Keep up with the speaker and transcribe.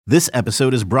This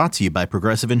episode is brought to you by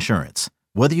Progressive Insurance.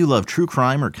 Whether you love true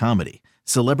crime or comedy,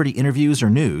 celebrity interviews or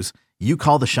news, you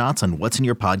call the shots on what's in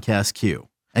your podcast queue.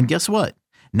 And guess what?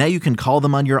 Now you can call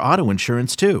them on your auto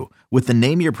insurance too with the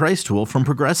Name Your Price tool from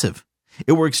Progressive.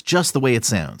 It works just the way it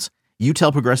sounds. You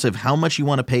tell Progressive how much you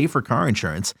want to pay for car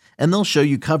insurance, and they'll show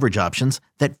you coverage options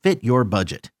that fit your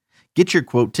budget. Get your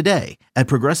quote today at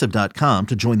Progressive.com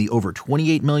to join the over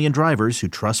 28 million drivers who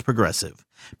trust Progressive.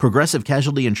 Progressive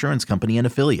Casualty Insurance Company and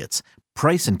Affiliates.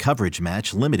 Price and coverage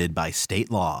match limited by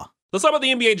state law. Let's talk about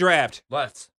the NBA draft.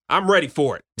 Let's. I'm ready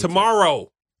for it. Tomorrow.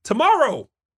 We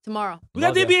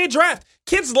got the NBA draft.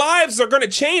 Kids' lives are going to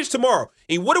change tomorrow.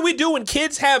 And what do we do when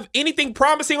kids have anything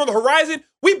promising on the horizon?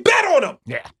 We bet on them.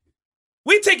 Yeah.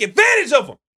 We take advantage of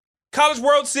them. College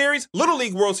World Series, Little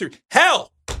League World Series.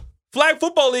 Hell, Flag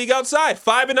Football League outside,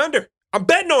 5 and under. I'm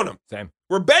betting on them. Same.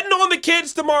 We're betting on the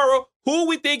kids tomorrow. Who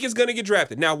we think is going to get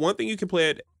drafted. Now, one thing you can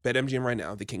play at BetMGM right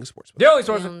now, the King of Sportsbook. The only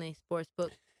source. The only sports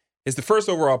book. Is the first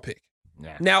overall pick.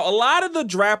 Yeah. Now, a lot of the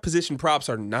draft position props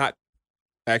are not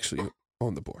actually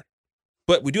on the board.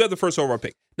 But we do have the first overall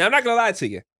pick. Now, I'm not going to lie to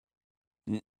you.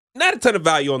 Not a ton of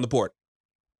value on the board.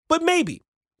 But maybe.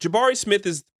 Jabari Smith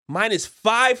is minus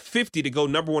 550 to go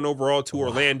number 1 overall to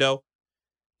Orlando.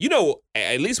 You know,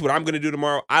 at least what I'm going to do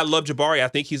tomorrow, I love Jabari. I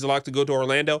think he's a lock to go to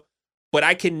Orlando. But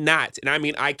I cannot, and I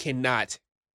mean I cannot.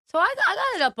 So I got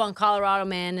it up on Colorado,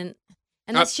 man, and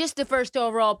it's just the first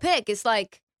overall pick. It's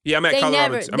like yeah, I'm at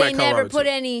Colorado. They never put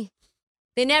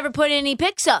any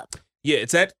picks up. Yeah,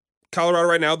 it's at Colorado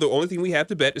right now. The only thing we have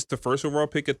to bet is the first overall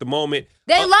pick at the moment.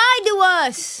 They lied to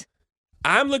us.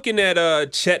 I'm looking at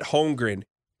Chet Holmgren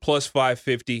plus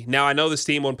 550. Now I know the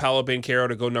steam on Paolo Banchero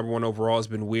to go number 1 overall has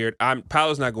been weird.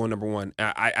 Paolo's not going number 1.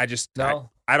 I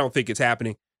don't think it's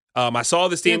happening. I saw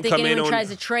this team come in on. Anyone tries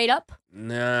to trade up?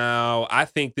 No, I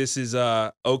think this is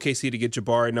OKC to get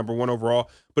Jabari number 1 overall.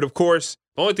 But of course,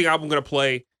 the only thing I'm going to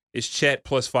play is Chet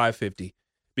plus 550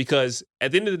 because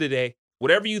at the end of the day,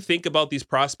 whatever you think about these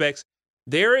prospects,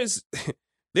 there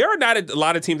are not a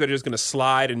lot of teams that are just going to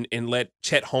slide and let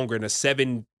Chet Holmgren, a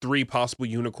 7'3" possible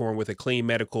unicorn with a clean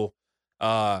medical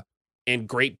and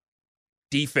great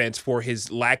defense for his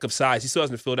lack of size. He still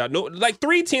hasn't filled out. No, like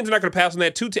 3 teams are not going to pass on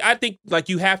that. I think like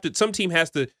you have to. Some team has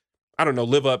to, I don't know,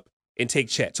 live up and take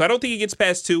Chet. So I don't think he gets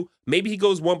past 2. Maybe he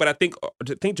goes 1, but I think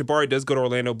Jabari does go to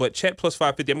Orlando. But Chet plus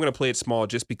 550. I'm going to play it small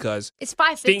just because it's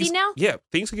 550 now. Yeah,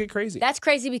 things can get crazy. That's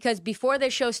crazy because before the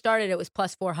show started, it was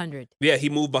plus 400. Yeah, he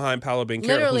moved behind Paolo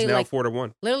Banchero, who's now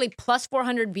 4-1. Literally plus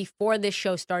 400 before this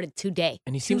show started today.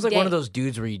 And he seems like one of those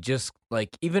dudes where you just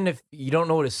like, even if you don't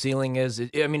know what his ceiling is.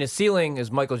 His ceiling,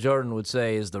 as Michael Jordan would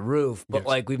say, is the roof. But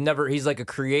like he's like a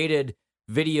created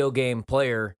video game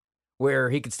player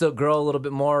where he could still grow a little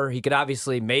bit more. He could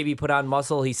obviously maybe put on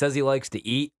muscle. He says he likes to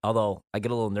eat, although I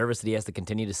get a little nervous that he has to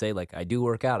continue to say, like, I do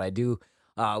work out. I do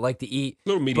like to eat. A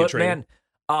little media training. Man,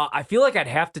 I feel like I'd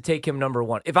have to take him number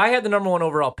 1. If I had the number 1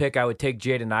 overall pick, I would take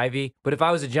Jaden Ivey. But if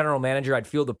I was a general manager, I'd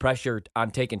feel the pressure on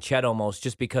taking Chet almost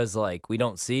just because, like, we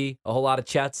don't see a whole lot of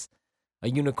Chets. A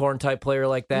unicorn type player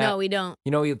like that. No, we don't.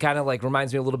 You know, he kind of like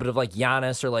reminds me a little bit of like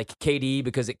Giannis or like KD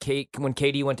because when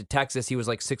KD went to Texas, he was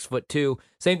like 6'2".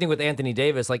 Same thing with Anthony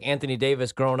Davis. Like Anthony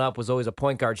Davis growing up was always a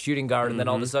point guard, shooting guard, and then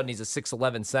all of a sudden he's a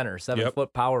 6'11" center,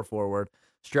 7-foot power forward,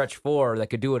 stretch 4 that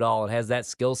could do it all and has that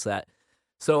skill set.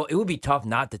 So it would be tough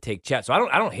not to take Chet. So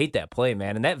I don't hate that play,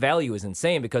 man. And that value is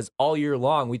insane because all year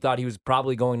long we thought he was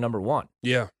probably going number 1.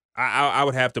 Yeah, I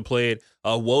would have to play it.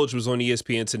 Woj was on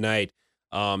ESPN tonight.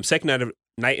 Second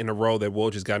night in a row that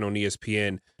Woj has gotten on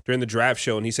ESPN during the draft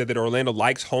show, and he said that Orlando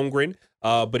likes Holmgren,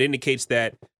 but indicates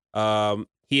that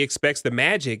he expects the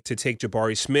Magic to take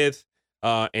Jabari Smith,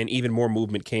 and even more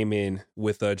movement came in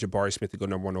with Jabari Smith to go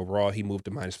number 1 overall. He moved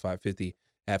to minus 550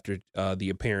 after the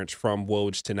appearance from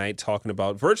Woj tonight, talking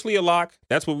about virtually a lock.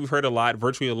 That's what we've heard a lot.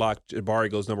 Virtually a lock.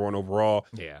 Jabari goes number 1 overall.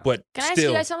 Yeah, but Can I ask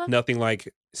still you guys something? Nothing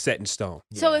like set in stone.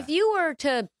 So if you were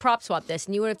to prop swap this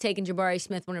and you would have taken Jabari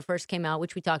Smith when it first came out,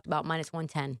 which we talked about, minus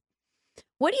 110,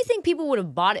 what do you think people would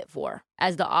have bought it for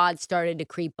as the odds started to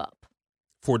creep up?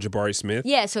 For Jabari Smith?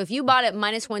 Yeah, so if you bought it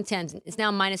minus 110, it's now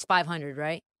minus 500,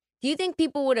 right? Do you think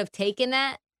people would have taken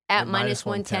that at minus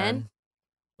 110?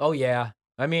 Oh, yeah.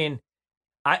 I mean,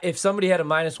 if somebody had a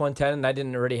minus 110 and I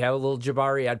didn't already have a little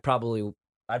Jabari, I'd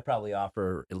probably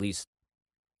offer at least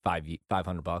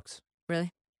 $500.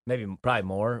 Really? Probably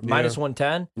more. Yeah. Minus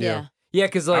 110? Yeah. Yeah,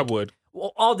 because like, I would.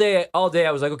 Well, all day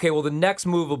I was like, okay, well, the next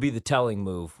move will be the telling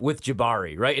move with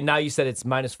Jabari, right? And now you said it's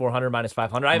minus 400, minus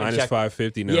 500. I haven't Minus checked.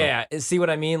 550 now. Yeah, see what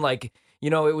I mean? Like,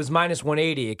 it was minus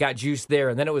 180. It got juiced there,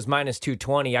 and then it was minus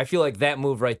 220. I feel like that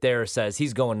move right there says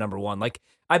he's going number one. Like,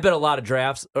 I bet a lot of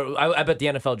drafts, or I bet the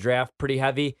NFL draft pretty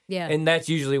heavy. Yeah. And that's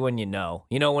usually when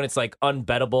when it's like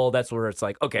unbettable, that's where it's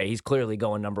like, okay, he's clearly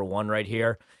going number one right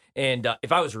here. And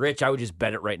if I was rich, I would just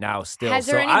bet it right now still. Has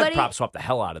there I'd anybody- prop swap the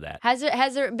hell out of that. Has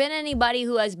there been anybody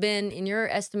who has been, in your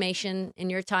estimation, in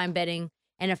your time betting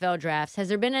NFL drafts, has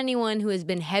there been anyone who has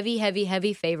been heavy, heavy,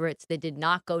 heavy favorites that did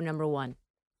not go number one?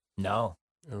 No.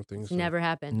 I don't think so. Never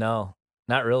happened. No,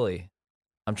 not really.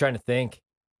 I'm trying to think.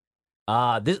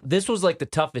 This was like the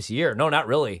toughest year. No, not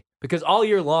really. Because all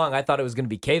year long, I thought it was going to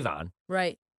be Kayvon.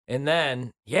 Right. And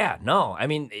then, I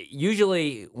mean,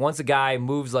 usually once a guy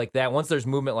moves like that, once there's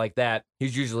movement like that,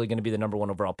 he's usually going to be the number one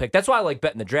overall pick. That's why I like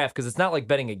betting the draft, because it's not like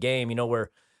betting a game, where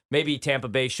maybe Tampa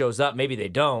Bay shows up, maybe they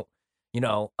don't.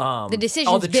 The decision's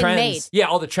all the been trends, made. Yeah,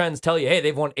 all the trends tell you, hey,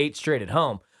 they've won 8 straight at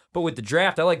home. But with the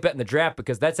draft, I like betting the draft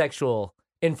because that's actual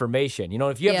information.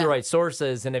 If you have Yeah. the right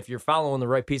sources and if you're following the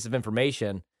right piece of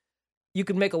information, you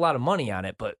can make a lot of money on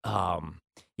it. But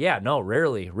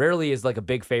rarely is like a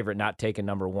big favorite not taking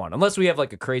number one, unless we have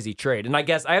like a crazy trade. And I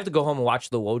guess I have to go home and watch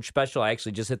the Woj special. I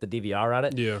actually just hit the DVR on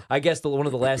it. Yeah. I guess one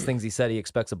of the last things he said, he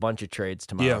expects a bunch of trades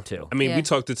tomorrow too. I mean, Yeah. we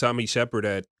talked to Tommy Shepard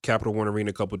at Capital One Arena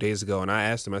a couple days ago, and I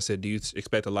asked him, I said, do you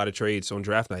expect a lot of trades on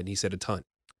draft night? And he said a ton.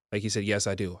 Like he said, yes,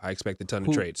 I do. I expect a ton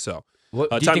of trades. So What,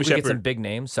 do you Tommy think we get some Shepard, big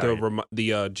names? Sorry. the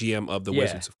GM of the Yeah.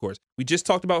 Wizards, of course. We just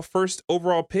talked about first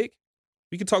overall pick.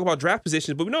 We could talk about draft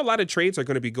positions, but we know a lot of trades are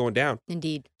going to be going down.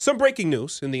 Indeed. Some breaking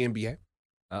news in the NBA.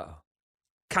 Uh-oh.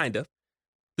 Kind of.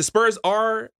 The Spurs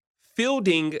are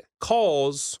fielding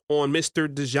calls on Mr.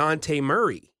 DeJounte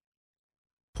Murray,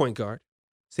 point guard,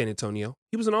 San Antonio.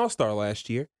 He was an all-star last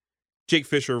year. Jake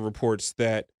Fisher reports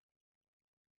that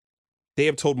they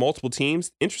have told multiple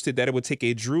teams interested that it would take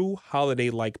a Drew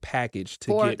Holiday-like package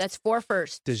to get That's 4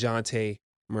 first. DeJounte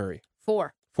Murray.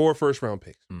 4. 4 first-round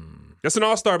picks. Hmm. That's an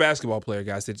all-star basketball player,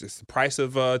 guys. It's the price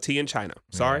of tea in China.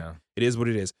 Sorry. Yeah. It is what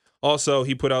it is. Also,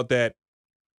 he put out that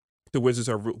the Wizards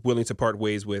are willing to part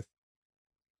ways with,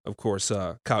 of course,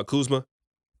 Kyle Kuzma.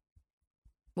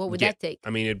 What would Yeah. that take? I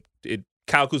mean,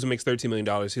 Kyle Kuzma makes $13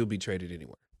 million. He'll be traded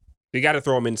anywhere. They got to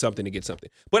throw him in something to get something.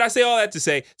 But I say all that to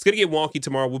say, it's going to get wonky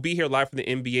tomorrow. We'll be here live from the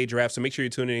NBA draft, so make sure you're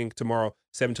tuning in tomorrow,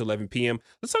 7 to 11 p.m.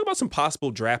 Let's talk about some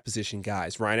possible draft position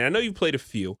guys, Ryan. And I know you've played a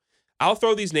few. I'll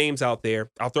throw these names out there.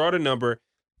 I'll throw out a number.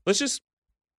 Let's just,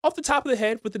 off the top of the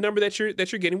head, with the number that you're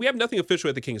getting. We have nothing official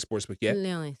at the King of Sportsbook yet,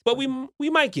 Really? but we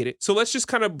might get it. So let's just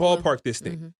kind of ballpark this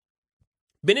thing. Mhm.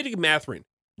 Benedict Mathurin,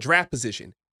 draft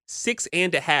position,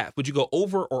 6.5. Would you go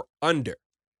over or under?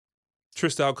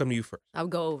 Trista, I'll come to you first. I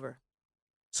would go over.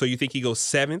 So you think he goes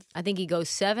 7th? I think he goes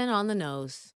 7 on the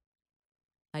nose.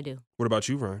 I do. What about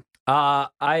you, Ryan?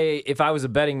 If I was a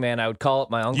betting man, I would call up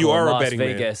my uncle You are in a Las betting man.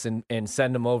 Vegas and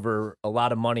send him over a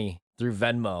lot of money through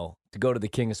Venmo to go to the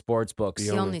King of Sportsbooks It's The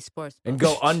the owner. only sports. and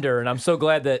book. go under. And I'm so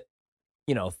glad that,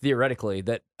 theoretically,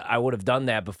 that I would have done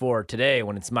that before today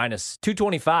when it's minus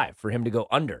 225 for him to go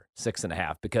under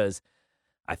 6.5, because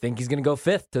I think he's going to go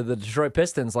 5th to the Detroit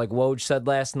Pistons, like Woj said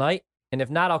last night. And if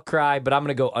not, I'll cry, but I'm going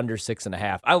to go under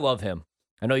 6.5. I love him.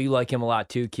 I know you like him a lot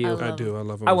too, Q. I I love do. I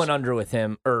love him. I went under with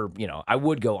him, or, I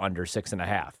would go under 6.5.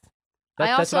 I That's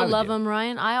what also would love do. him,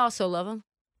 Ryan. I also love him.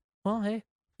 Well, hey.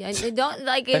 Yeah, it don't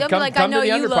like it Then don't come- be like come I to know the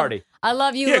you under love. party. I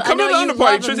love you. Yeah, come I to know the you under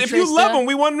party, love him, Trista. If you love Trista. him,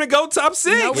 we want him to go top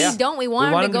 6. No, we don't. We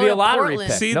want want him him to to go be a to lottery Portland.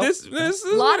 pick. See, Nope. this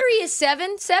is Lottery is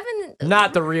 7. 7.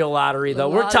 Not the real lottery, though.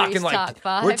 We're Lottery's talking like top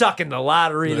 5. we're talking the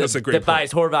lottery That's a that, great that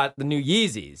buys Horvath the new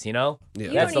Yeezys. Yeah.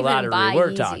 You That's don't the even lottery buy we're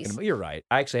Yeezys. talking about. You're right.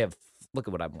 I actually have. Look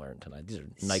at what I'm wearing tonight. These are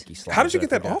Nike slides. How did you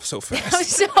get I that forgot. off so I'm fast?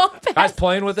 so I was bad.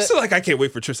 playing with it. So like I can't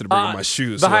wait for Tristan to bring in my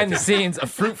shoes. Behind so I the scenes, a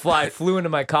fruit fly flew into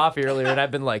my coffee earlier, and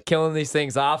I've been like killing these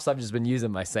things off. So I've just been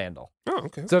using my sandal. can- Oh,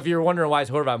 okay. So if you're wondering why is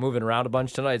Horvath moving around a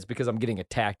bunch tonight, it's because I'm getting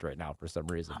attacked right now for some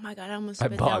reason. Oh my god! I almost By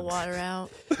spit bugs. that water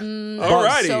out.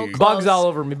 Alrighty. So Bugs close. all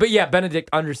over me. But yeah, Benedict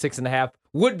under 6.5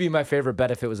 would be my favorite bet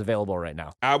if it was available right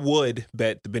now. I would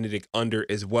bet the Benedict under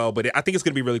as well, but I think it's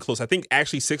going to be really close. I think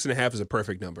actually 6.5 is a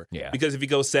perfect number. Yeah. Because if he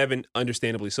goes 7,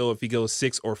 understandably so. If he goes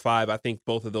 6 or 5, I think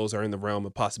both of those are in the realm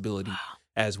of possibility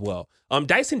as well.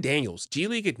 Dyson Daniels, G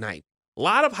League Ignite. A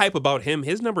lot of hype about him.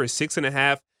 His number is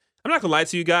 6.5. I'm not gonna lie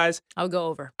to you guys. I'll go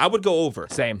over. I would go over.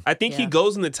 Same. I think he Yeah.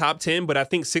 goes in the top 10, but I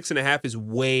think 6.5 is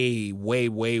way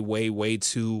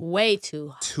too Way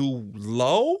too.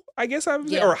 low. I guess I would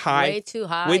say, Yeah, or high. Way too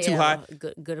high. Way too high.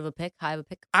 Good of a pick. High of a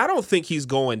pick. I don't think he's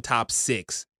going top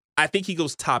 6. I think he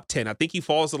goes top 10. I think he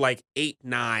falls to like 8,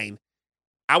 9.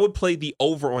 I would play the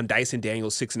over on Dyson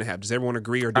Daniels 6.5. Does everyone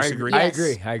agree or disagree? I Yes.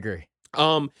 agree.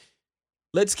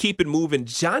 Let's keep it moving.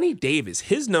 Johnny Davis,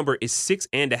 his number is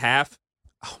 6.5.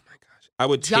 I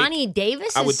would take Johnny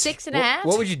Davis I would is 6.5.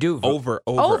 What would you do? over.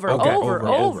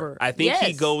 Over. I think he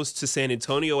Yes. goes to San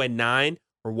Antonio at 9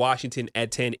 or Washington at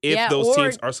 10 if Yeah, those or-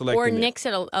 teams are selecting Or it. Knicks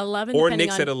at 11. Or depending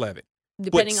Knicks on, at 11.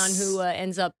 Depending on who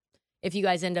ends up, if you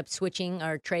guys end up switching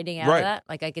or trading out Right. of that.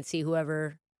 Like I could see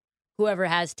whoever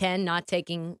has 10 not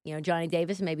taking, Johnny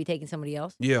Davis, maybe taking somebody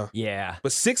else. Yeah. Yeah.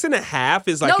 But 6.5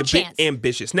 is like No a chance. bit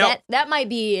ambitious. Now, That might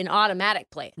be an automatic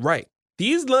play. right.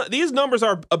 These numbers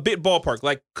are a bit ballpark,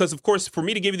 like because of course for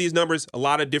me to give you these numbers, a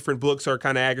lot of different books are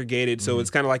kind of aggregated, so it's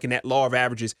kind of like in that law of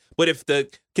averages. But if the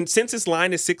consensus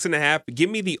line is 6.5, give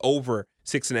me the over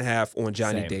 6.5 on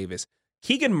Johnny Same. Davis.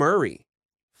 Keegan Murray,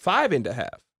 5.5.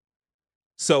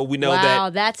 So we know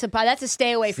Wow, that that's a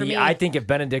stay away for See, me. I think if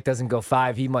Benedict doesn't go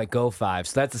 5, he might go 5.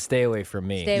 So that's a stay away for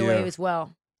me. Stay away Yeah. as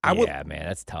well. I would Yeah, man,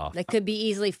 that's tough. That could be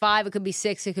easily 5. It could be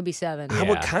 6. It could be 7. I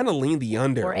would Yeah. kind of lean the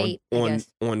under Or 8, I on guess.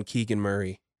 on Keegan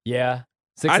Murray. Yeah.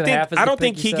 6.5 I is think the I don't pick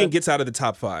think you Keegan said? gets out of the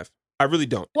top 5. I really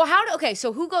don't. Well, okay,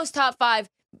 so who goes top 5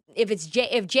 if it's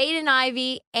if Jaden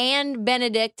Ivey and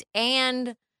Benedict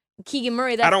and Keegan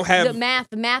Murray? I don't have-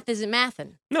 the math isn't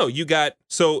mathing. No, you got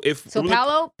so if So we're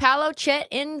look- Paolo, Chet,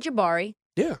 and Jabari,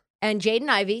 yeah. and Jaden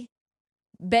Ivey,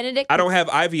 Benedict. I don't have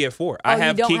Ivy at 4. I Oh, you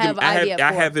have don't Keegan. have Ivy at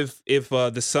I 4. have if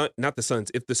the Sun, not the Suns,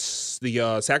 if the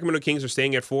Sacramento Kings are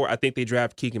staying at 4, I think they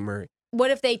draft Keegan Murray. What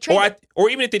if they trade? Or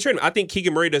even if they trade him, I think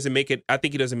Keegan Murray doesn't make it. I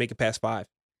think he doesn't make it past 5.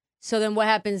 So then what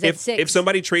happens at 6? If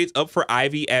somebody trades up for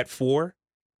Ivy at 4,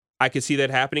 I could see that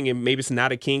happening. And maybe it's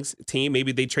not a Kings team.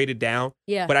 Maybe they traded down.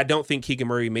 yeah. But I don't think Keegan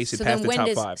Murray makes it past the top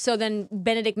 5. So then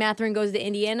Benedict Mathurin goes to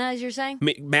Indiana, as you're saying?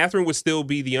 Mathurin would still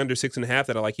be the under 6.5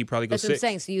 that I like. He probably goes That's what I'm 6.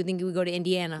 saying. So you think he would go to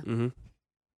Indiana? Mm-hmm.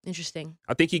 Interesting.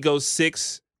 I think he goes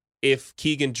 6 if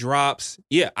Keegan drops.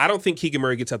 Yeah, I don't think Keegan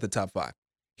Murray gets out the top 5.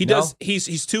 He No? does.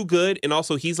 He's too good, and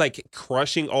also he's like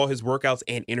crushing all his workouts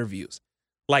and interviews.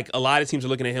 Like a lot of teams are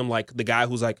looking at him like the guy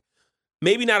who's like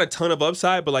maybe not a ton of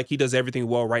upside, but like he does everything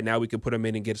well. Right now, we could put him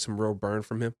in and get some real burn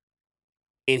from him.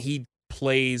 And he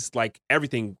plays like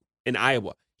everything in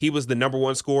Iowa. He was the number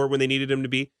 1 scorer when they needed him to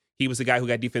be. He was the guy who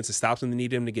got defensive stops when they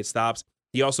needed him to get stops.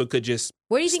 He also could just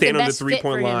Where do you think stand the on the best fit for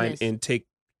 3-point him line is? and take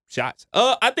shots.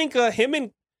 I think him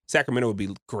and Sacramento would be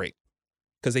great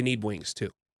because they need wings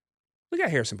too. We got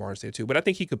Harrison Barnes there too, but I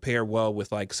think he could pair well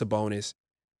with like Sabonis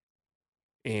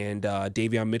and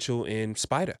Davion Mitchell and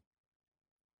Spida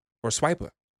or Swiper.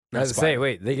 I was gonna say,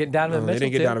 wait, they get Donovan Mitchell They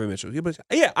didn't get too? Donovan Mitchell.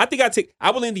 Yeah, I think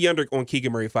I would lean the under on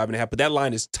Keegan Murray 5.5, but that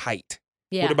line is tight.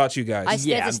 Yeah. What about you guys? That's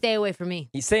Yeah. a stay away from me.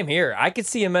 Same here. I could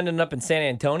see him ending up in San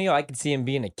Antonio. I could see him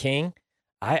being a King.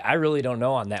 I really don't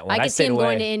know on that one. I could see stayed him away.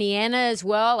 going to Indiana as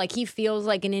well. Like he feels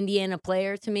like an Indiana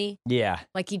player to me. Yeah.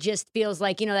 Like he just feels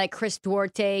like, that Chris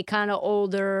Duarte, kind of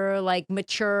older, like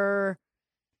mature,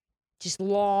 just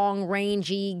long,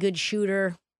 rangy, good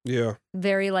shooter, yeah.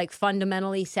 very like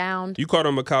fundamentally sound. You called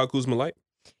him a Kyle Kuzma light?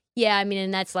 Yeah, I mean,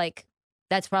 and that's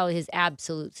probably his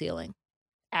absolute ceiling.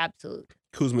 Absolute.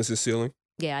 Kuzma's his ceiling?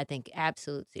 Yeah, I think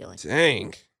absolute ceiling.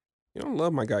 Dang. You don't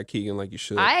love my guy Keegan like you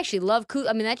should. I actually love Kuzma.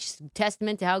 I mean, that's just a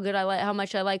testament to how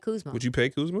much I like Kuzma. Would you pay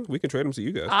Kuzma? We can trade him to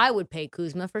you guys. I would pay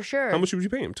Kuzma for sure. How much would you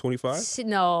pay him? 25?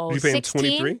 No, Would you pay him 16,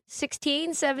 23?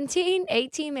 16, 17,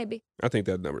 18 maybe. I think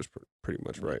that number's pretty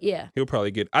much right. Yeah. He'll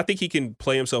probably get, I think he can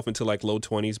play himself into like low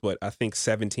 20s, but I think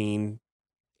 17,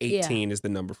 18 is the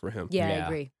number for him. Yeah, I Yeah.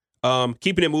 agree.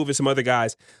 Keeping it moving, some other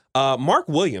guys. Mark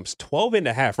Williams,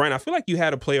 12.5. Ryan, I feel like you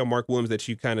had a play on Mark Williams that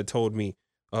you kind of told me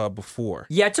before.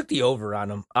 Yeah, I took the over on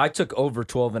him. I took over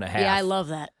 12.5. Yeah, I love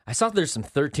that. I saw there's some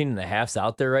 13.5s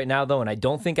out there right now, though, and I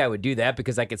don't think I would do that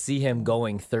because I could see him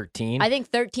going 13. I think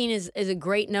 13 is a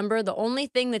great number. The only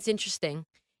thing that's interesting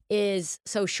is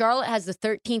so Charlotte has the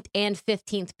 13th and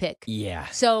 15th pick. Yeah.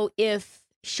 So if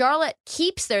Charlotte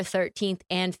keeps their 13th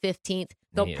and 15th,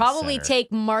 they'll Need a probably center.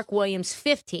 take Mark Williams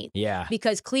 15th. Yeah.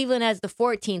 Because Cleveland has the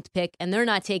 14th pick and they're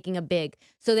not taking a big.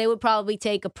 So they would probably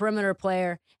take a perimeter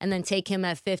player and then take him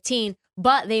at 15.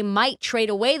 But they might trade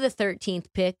away the 13th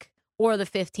pick or the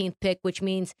 15th pick, which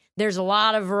means there's a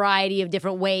lot of variety of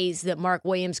different ways that Mark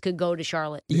Williams could go to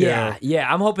Charlotte. Yeah.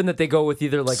 I'm hoping that they go with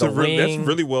either like So a wing, that's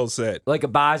really well said. like a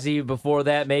Bazzi before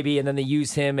that maybe, and then they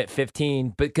use him at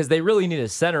 15 because they really need a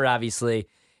center, obviously.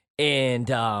 And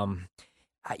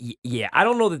I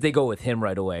don't know that they go with him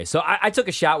right away. So I took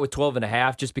a shot with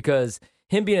 12.5 just because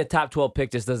him being a top 12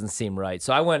 pick just doesn't seem right.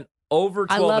 So I went over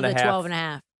 12.5 I love the 12 and a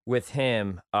half. with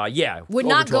him. Would over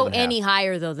not go 12.5. any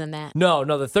higher, though, than that. No,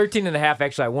 the 13.5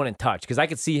 actually I wouldn't touch because I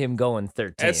could see him going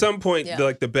 13. At some point,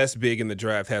 Yeah. the best big in the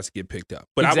draft has to get picked up.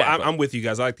 But Exactly. I'm with you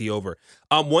guys. I like the over.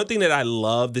 One thing that I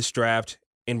love this draft,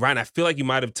 and Ryan, I feel like you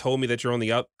might have told me that you're on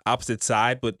the opposite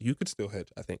side, but you could still hit,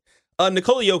 I think.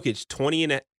 Nikola Jokic,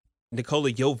 20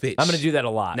 Nikola Jovic. I'm going to do that a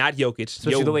lot. Not Jokic.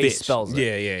 Especially Jovic. the way he spells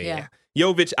it. Yeah.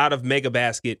 Jovic out of Mega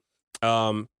Basket.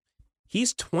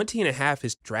 He's 20.5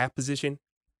 his draft position.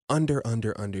 Under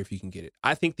if you can get it.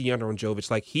 I think the under on Jovic.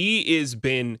 Like, he has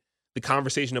been the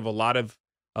conversation of a lot of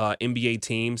NBA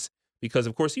teams because,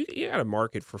 of course, you got a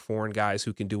market for foreign guys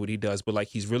who can do what he does. But, like,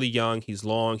 he's really young. He's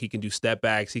long. He can do step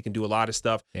backs. He can do a lot of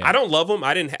stuff. Yeah. I don't love him.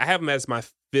 I have him as my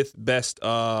 5th best,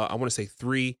 I want to say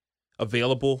 3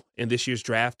 available in this year's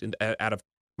draft. And out of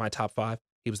my top 5,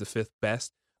 he was the 5th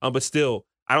best. But still,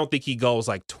 I don't think he goes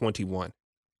like 21. I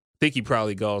think he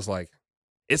probably goes like,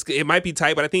 it might be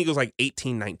tight, but I think he goes like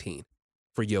 18, 19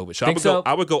 for Jovic. So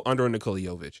I would go under on Nikola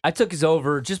Jovic. I took his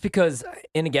over just because,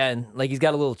 and again, like he's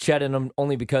got a little Chet in him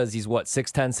only because he's 6'10",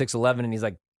 6'11", and he's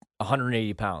like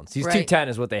 180 pounds. He's 210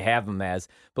 is what they have him as.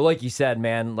 But like you said,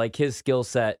 man, like his skill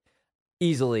set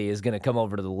easily is going to come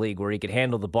over to the league where he could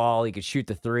handle the ball, he could shoot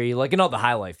the three, like in all the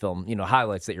highlight film,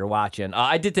 highlights that you're watching.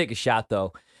 I did take a shot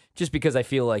though, just because I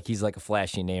feel like he's like a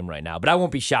flashy name right now. But I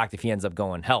won't be shocked if he ends up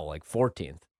going like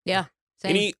 14th. Yeah. Same.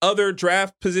 Any other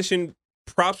draft position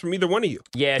props from either one of you?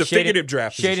 Yeah, the figurative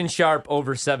draft position. Shaedon Sharpe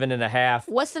over 7.5.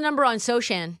 What's the number on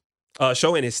Sochan?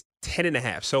 Sochan is 10.5.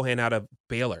 Sochan out of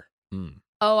Baylor.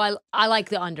 Oh, I like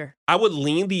the under. I would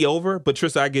lean the over, but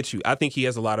Trista, I get you. I think he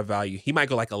has a lot of value. He might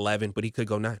go like 11, but he could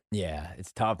go 9. Yeah,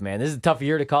 it's tough, man. This is a tough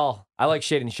year to call. I like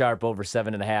Shaedon Sharpe over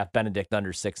 7.5. Benedict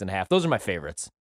under 6.5. Those are my favorites.